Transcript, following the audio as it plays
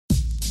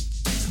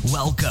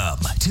Welcome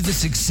to the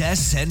Success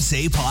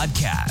Sensei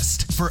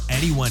podcast for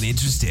anyone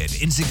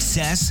interested in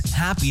success,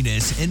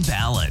 happiness, and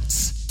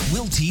balance.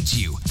 We'll teach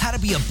you how to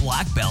be a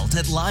black belt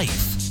at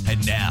life.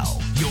 And now,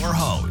 your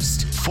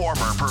host,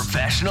 former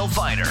professional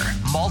fighter,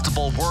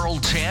 multiple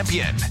world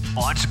champion,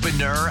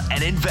 entrepreneur,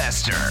 and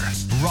investor,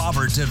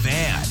 Robert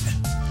Devan.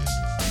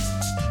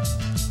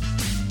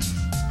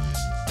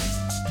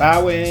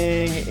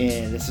 Bowing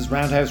in. This is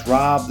Roundhouse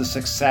Rob, the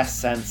Success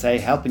Sensei,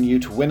 helping you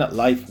to win at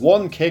life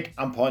one kick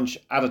and punch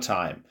at a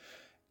time.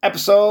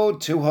 Episode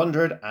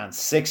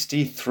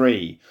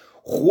 263.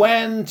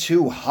 When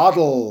to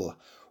HODL.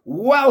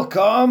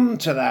 Welcome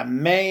to the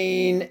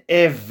main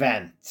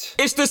event.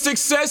 It's the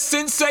Success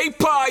Sensei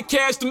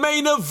podcast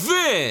main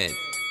event.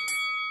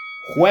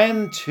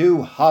 When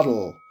to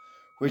HODL,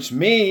 which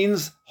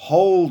means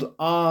hold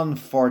on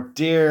for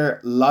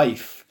dear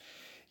life.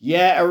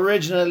 Yeah,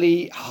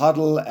 originally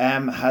HODL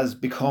has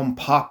become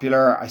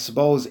popular, I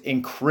suppose,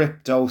 in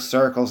crypto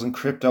circles and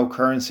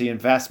cryptocurrency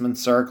investment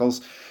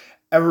circles.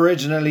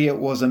 Originally, it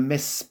was a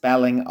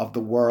misspelling of the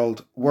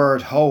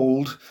word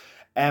hold,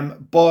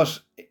 but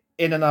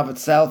in and of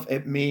itself,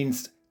 it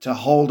means to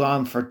hold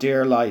on for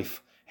dear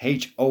life.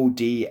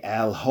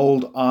 HODL,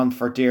 hold on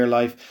for dear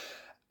life.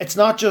 It's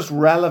not just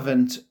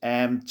relevant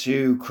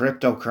to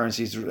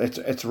cryptocurrencies,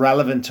 it's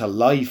relevant to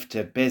life,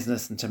 to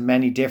business, and to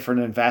many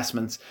different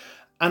investments.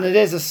 And it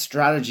is a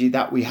strategy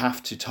that we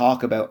have to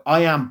talk about. I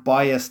am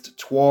biased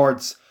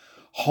towards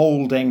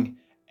holding,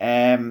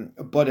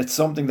 but it's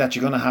something that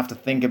you're going to have to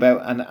think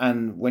about.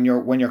 And when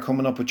you're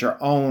coming up with your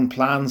own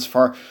plans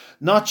for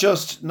not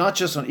just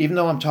even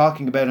though I'm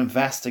talking about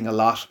investing a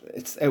lot,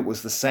 it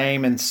was the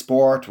same in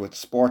sport, with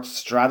sports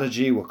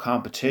strategy, with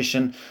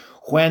competition,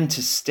 when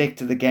to stick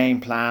to the game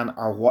plan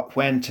or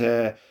when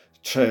to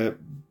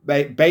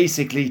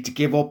basically to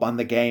give up on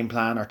the game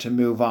plan or to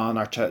move on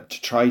or to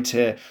try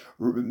to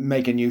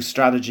make a new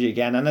strategy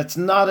again. And it's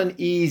not an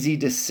easy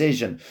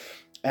decision.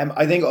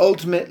 I think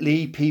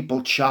ultimately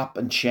people chop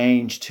and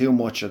change too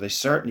much, or they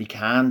certainly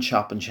can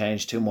chop and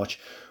change too much,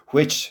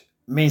 which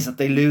means that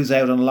they lose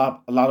out on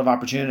a lot of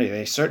opportunity.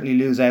 They certainly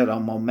lose out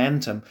on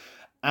momentum.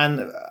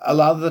 And a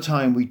lot of the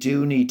time we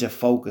do need to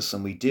focus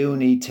and we do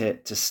need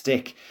to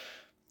stick.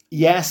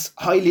 Yes,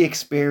 highly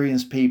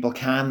experienced people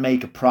can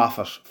make a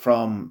profit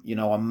from,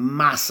 a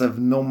massive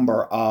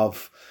number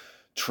of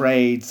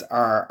trades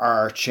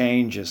or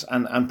changes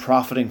and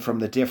profiting from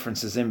the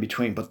differences in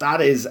between. But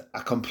that is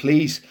a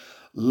complete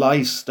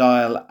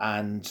lifestyle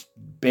and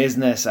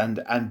business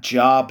and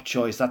job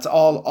choice. That's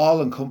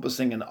all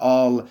encompassing and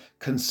all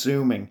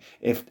consuming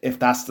if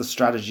that's the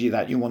strategy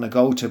that you want to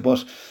go to.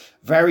 But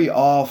very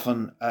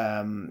often,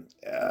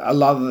 a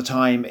lot of the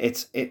time,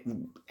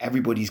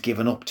 everybody's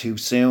given up too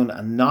soon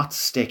and not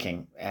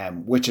sticking,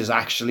 which is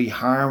actually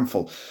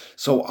harmful.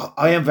 So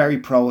I am very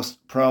pro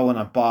and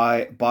I'm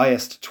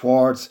biased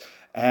towards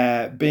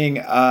being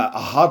a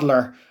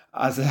hodler,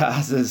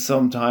 as is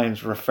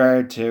sometimes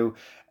referred to,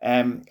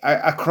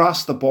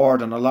 across the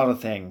board on a lot of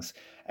things.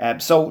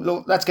 So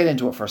let's get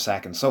into it for a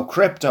second. So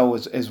crypto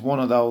is one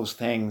of those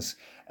things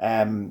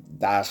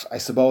that I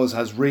suppose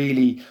has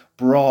really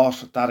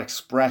brought that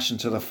expression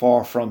to the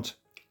forefront.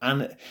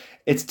 And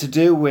it's to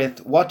do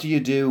with, what do you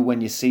do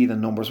when you see the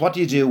numbers? What do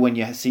you do when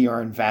you see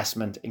your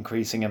investment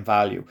increasing in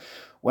value?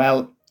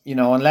 Well,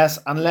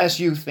 unless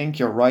you think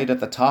you're right at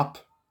the top,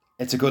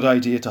 it's a good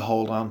idea to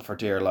hold on for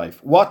dear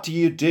life. What do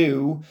you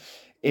do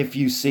if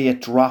you see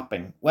it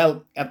dropping?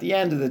 Well, at the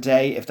end of the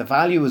day, if the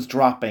value is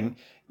dropping,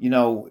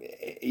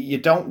 you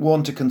don't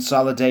want to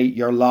consolidate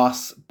your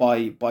loss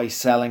by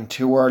selling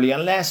too early,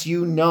 unless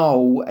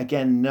know,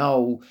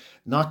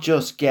 not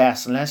just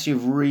guess, unless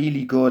you've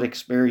really good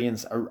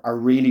experience or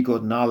really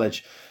good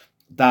knowledge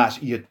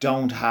that you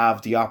don't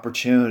have the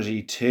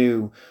opportunity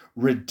to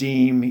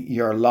redeem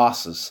your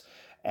losses.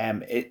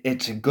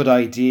 It's a good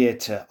idea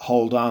to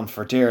hold on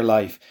for dear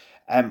life.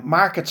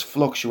 Markets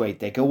fluctuate,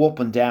 they go up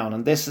and down,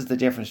 and this is the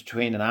difference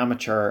between an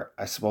amateur,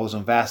 I suppose,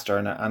 investor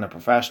and a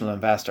professional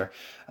investor.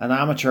 An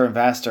amateur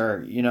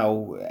investor,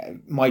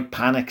 might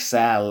panic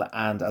sell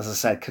and, as I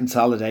said,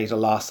 consolidate a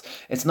loss.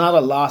 It's not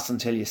a loss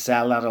until you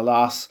sell at a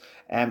loss.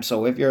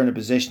 So if you're in a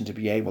position to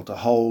be able to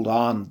hold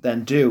on,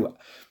 then do.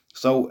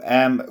 So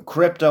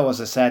crypto,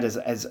 as I said, is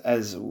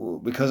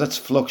because it's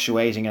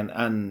fluctuating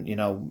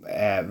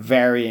and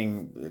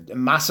varying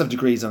massive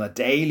degrees on a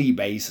daily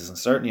basis and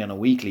certainly on a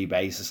weekly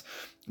basis,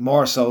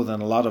 more so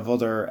than a lot of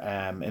other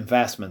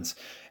investments.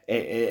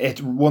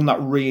 It's one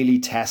that really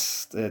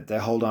tests the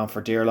hold on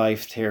for dear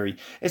life theory.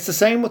 It's the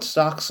same with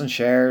stocks and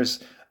shares.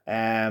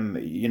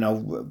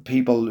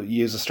 People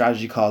use a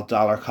strategy called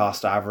dollar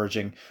cost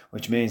averaging,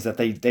 which means that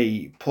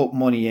they put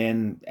money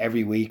in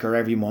every week or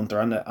every month or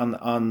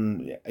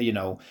on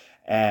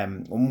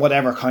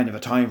whatever kind of a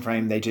time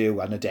frame they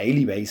do. On a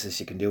daily basis,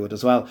 you can do it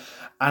as well.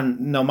 And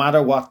no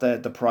matter what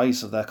the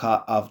price of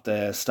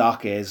the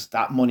stock is,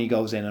 that money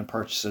goes in and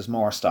purchases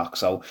more stock.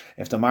 So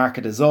if the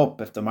market is up,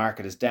 if the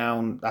market is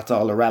down, that's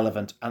all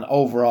irrelevant. And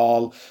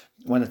overall,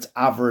 when it's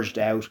averaged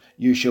out,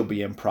 you should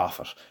be in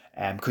profit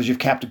because you've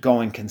kept it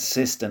going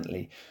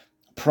consistently.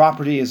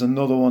 Property is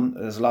another one.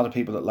 There's a lot of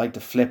people that like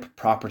to flip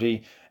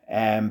property,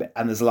 and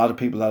there's a lot of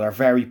people that are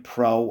very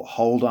pro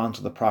hold on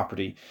to the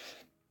property,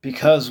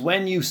 because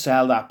when you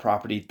sell that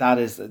property,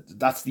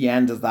 that's the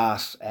end of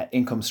that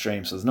income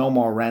stream. So there's no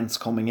more rents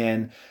coming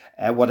in.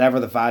 Whatever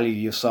the value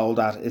you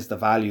sold at is the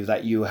value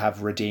that you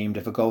have redeemed.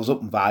 If it goes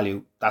up in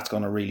value, that's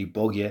going to really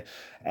bug you.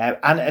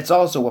 And it's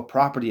also with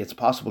property, it's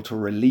possible to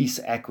release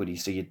equity,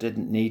 so you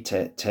didn't need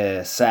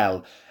to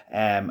sell.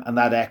 And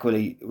that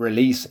equity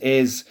release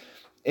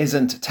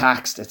isn't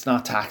taxed. It's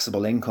not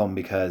taxable income,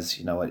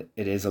 because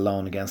it is a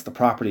loan against the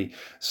property.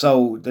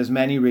 So there's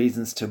many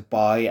reasons to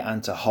buy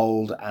and to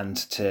hold and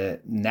to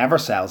never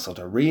sell, so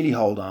to really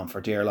hold on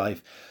for dear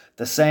life.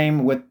 The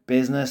same with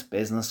business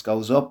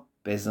goes up,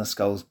 business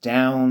goes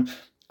down.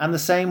 And the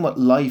same with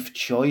life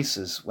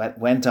choices,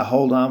 when to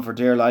hold on for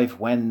dear life,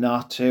 when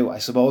not to. I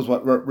suppose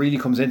what really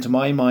comes into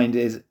my mind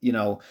is,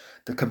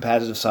 the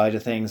competitive side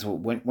of things.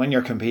 When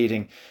you're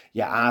competing,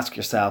 you ask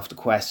yourself the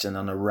question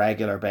on a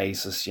regular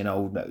basis,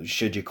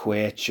 should you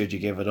quit? Should you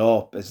give it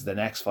up? Is the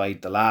next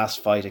fight the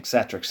last fight,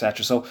 etc.,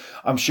 etc.? So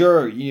I'm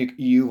sure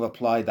you've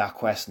applied that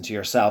question to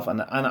yourself.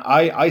 And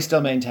I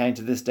still maintain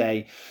to this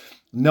day,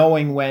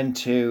 knowing when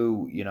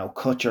to,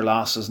 cut your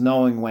losses,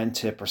 knowing when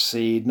to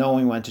proceed,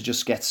 knowing when to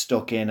just get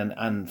stuck in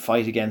and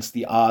fight against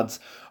the odds,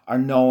 or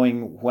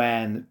knowing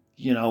when,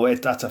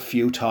 if that's a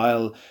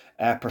futile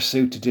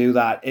pursuit to do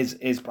that,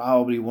 is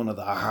probably one of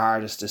the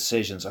hardest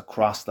decisions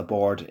across the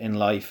board in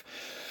life.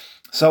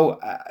 So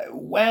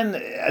when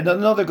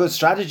another good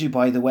strategy,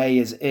 by the way,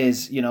 is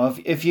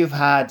if you've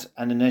had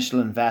an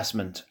initial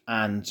investment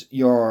and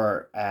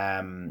your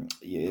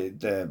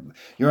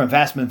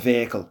investment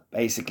vehicle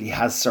basically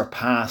has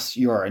surpassed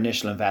your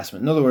initial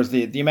investment. In other words,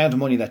 the amount of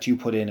money that you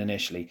put in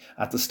initially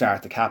at the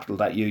start, the capital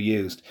that you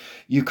used,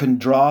 you can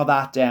draw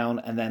that down,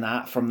 and then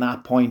from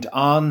that point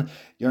on,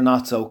 you're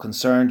not so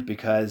concerned,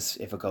 because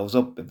if it goes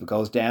up, if it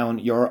goes down,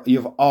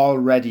 you've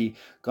already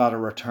got a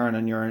return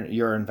on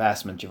your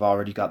investment. You've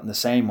already gotten the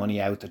same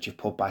money out that you've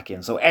put back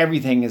in. So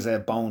everything is a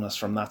bonus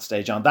from that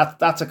stage on.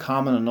 That's a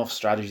common enough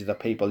strategy that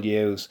people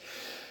use.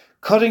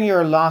 Cutting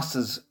your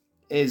losses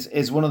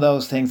is one of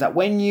those things that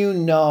when you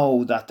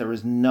know that there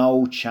is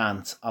no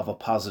chance of a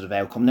positive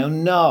outcome.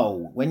 Now,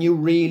 when you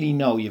really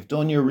know, you've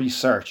done your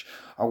research,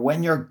 or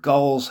when your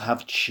goals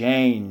have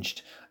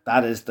changed,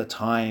 that is the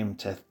time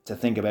to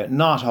think about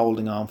not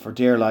holding on for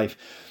dear life.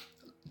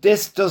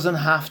 This doesn't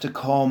have to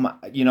come,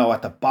 at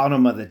the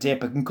bottom of the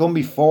dip. It can come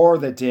before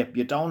the dip.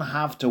 You don't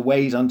have to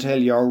wait until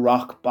you're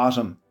rock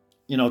bottom,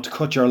 to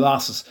cut your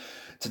losses,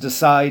 to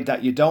decide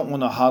that you don't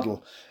want to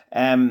HODL.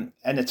 And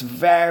it's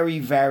very,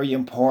 very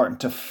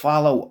important to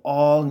follow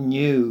all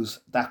news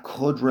that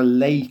could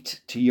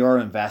relate to your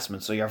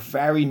investment, so you're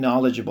very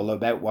knowledgeable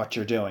about what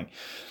you're doing.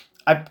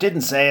 I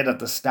didn't say it at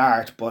the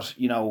start, but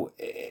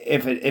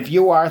if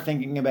you are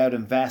thinking about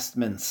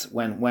investments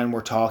when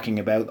we're talking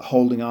about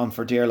holding on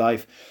for dear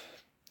life,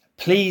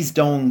 please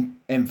don't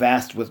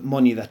invest with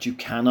money that you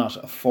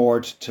cannot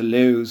afford to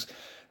lose.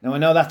 Now, I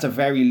know that's a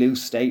very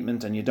loose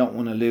statement and you don't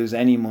want to lose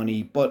any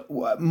money, but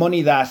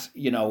money that,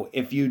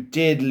 if you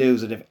did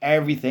lose it, if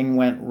everything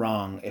went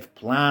wrong, if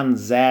plan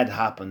Z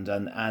happened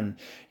and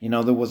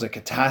there was a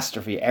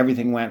catastrophe,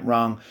 everything went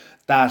wrong,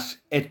 that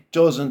it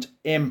doesn't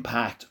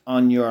impact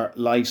on your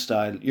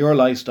lifestyle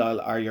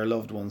or your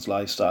loved one's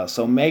lifestyle.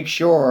 So make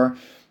sure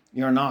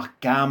you're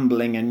not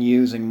gambling and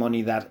using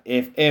money that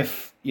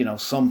if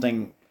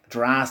something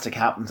drastic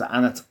happens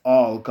and it's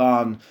all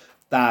gone,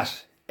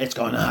 that it's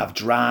going to have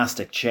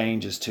drastic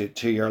changes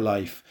to your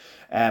life.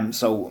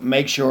 So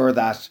make sure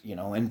that,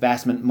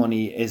 investment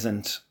money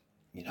isn't,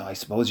 I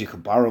suppose you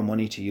could borrow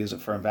money to use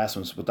it for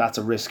investments, but that's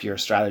a riskier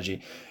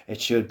strategy.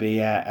 It should be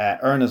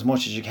earn as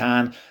much as you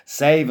can,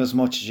 save as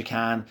much as you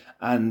can,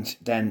 and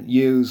then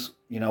use,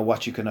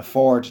 what you can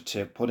afford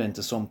to put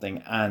into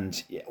something.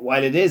 And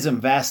while it is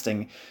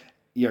investing,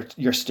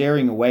 you're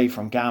steering away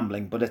from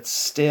gambling, but it's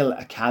still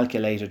a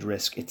calculated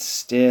risk. It's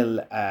still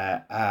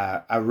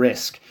a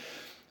risk.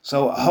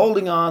 So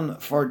holding on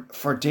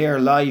for dear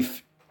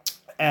life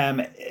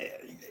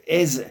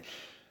is...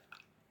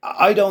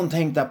 I don't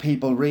think that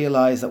people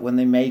realize that when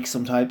they make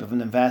some type of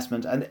an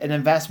investment, and an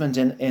investment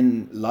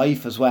in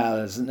life as well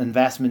as an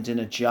investment in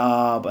a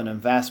job, an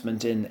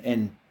investment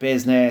in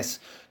business,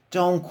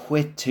 don't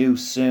quit too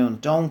soon.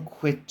 Don't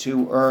quit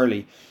too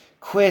early.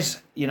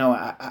 Quit,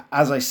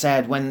 as I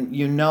said, when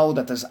you know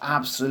that there's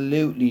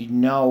absolutely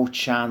no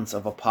chance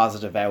of a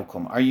positive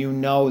outcome,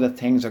 or that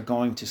things are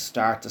going to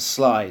start to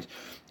slide,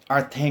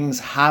 or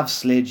things have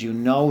slid,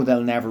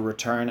 they'll never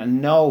return,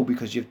 and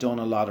because you've done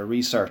a lot of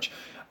research.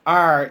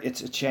 Or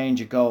it's a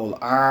change of goal,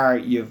 or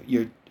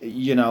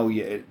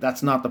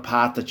that's not the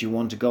path that you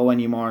want to go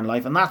anymore in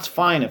life, and that's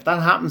fine. If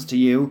that happens to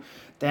you,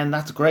 then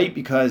that's great,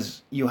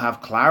 because you have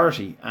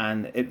clarity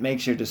and it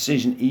makes your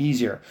decision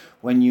easier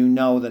when you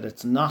know that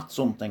it's not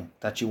something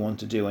that you want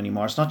to do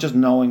anymore. It's not just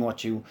knowing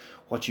what you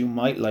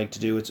might like to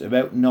do, it's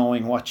about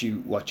knowing what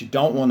you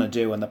don't want to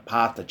do and the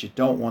path that you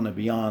don't want to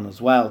be on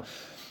as well.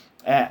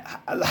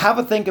 Have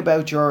a think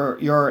about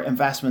your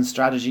investment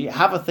strategy.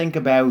 Have a think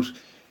about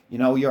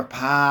your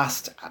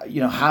past,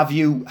 have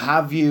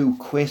you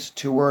quit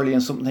too early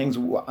in some things,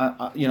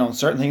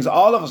 certain things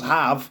all of us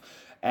have.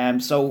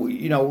 So,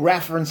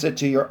 reference it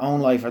to your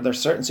own life. Are there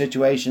certain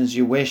situations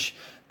you wish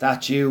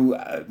that you,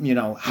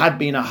 had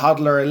been a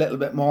hodler a little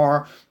bit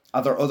more?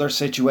 Are there other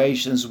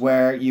situations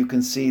where you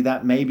can see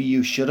that maybe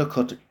you should have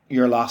cut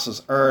your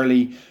losses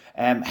early?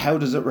 How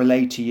does it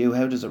relate to you?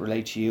 How does it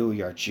relate to you,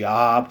 your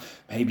job,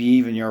 maybe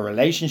even your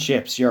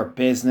relationships, your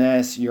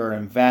business, your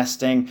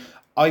investing?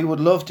 I would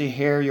love to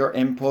hear your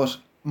input.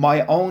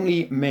 My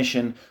only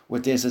mission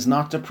with this is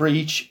not to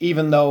preach,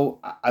 even though,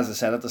 as I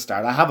said at the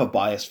start, I have a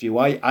biased view.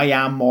 I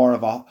am more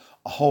of a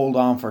hold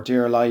on for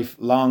dear life,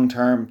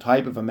 long-term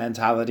type of a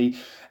mentality.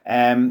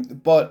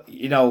 But,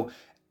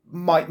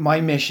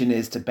 my mission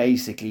is to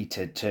basically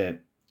to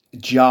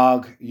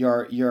jog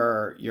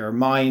your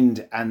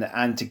mind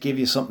and to give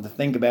you something to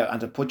think about and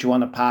to put you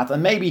on a path,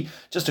 and maybe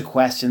just to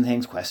question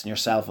things, question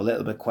yourself a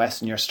little bit,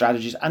 question your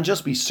strategies, and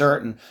just be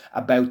certain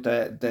about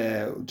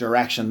the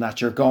direction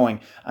that you're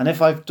going. And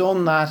if I've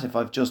done that, if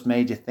I've just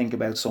made you think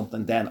about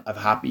something, then I'm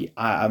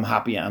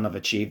happy and I've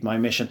achieved my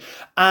mission.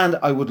 And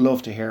I would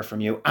love to hear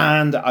from you,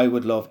 and I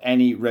would love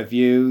any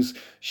reviews,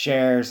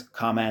 shares,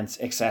 comments,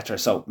 etc.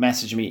 So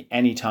message me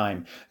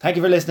anytime. Thank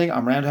you for listening.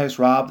 I'm Roundhouse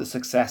Rob, the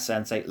Success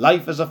Sensei.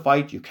 Life is a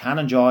fight you can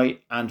enjoy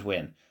and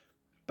win.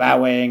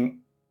 Bowing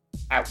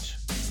out.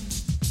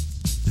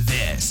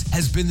 This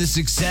has been the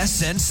Success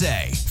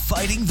Sensei,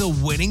 fighting the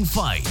winning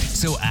fight.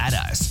 So add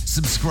us,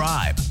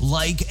 subscribe,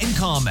 like, and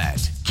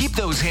comment. Keep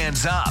those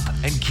hands up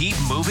and keep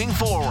moving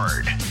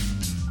forward.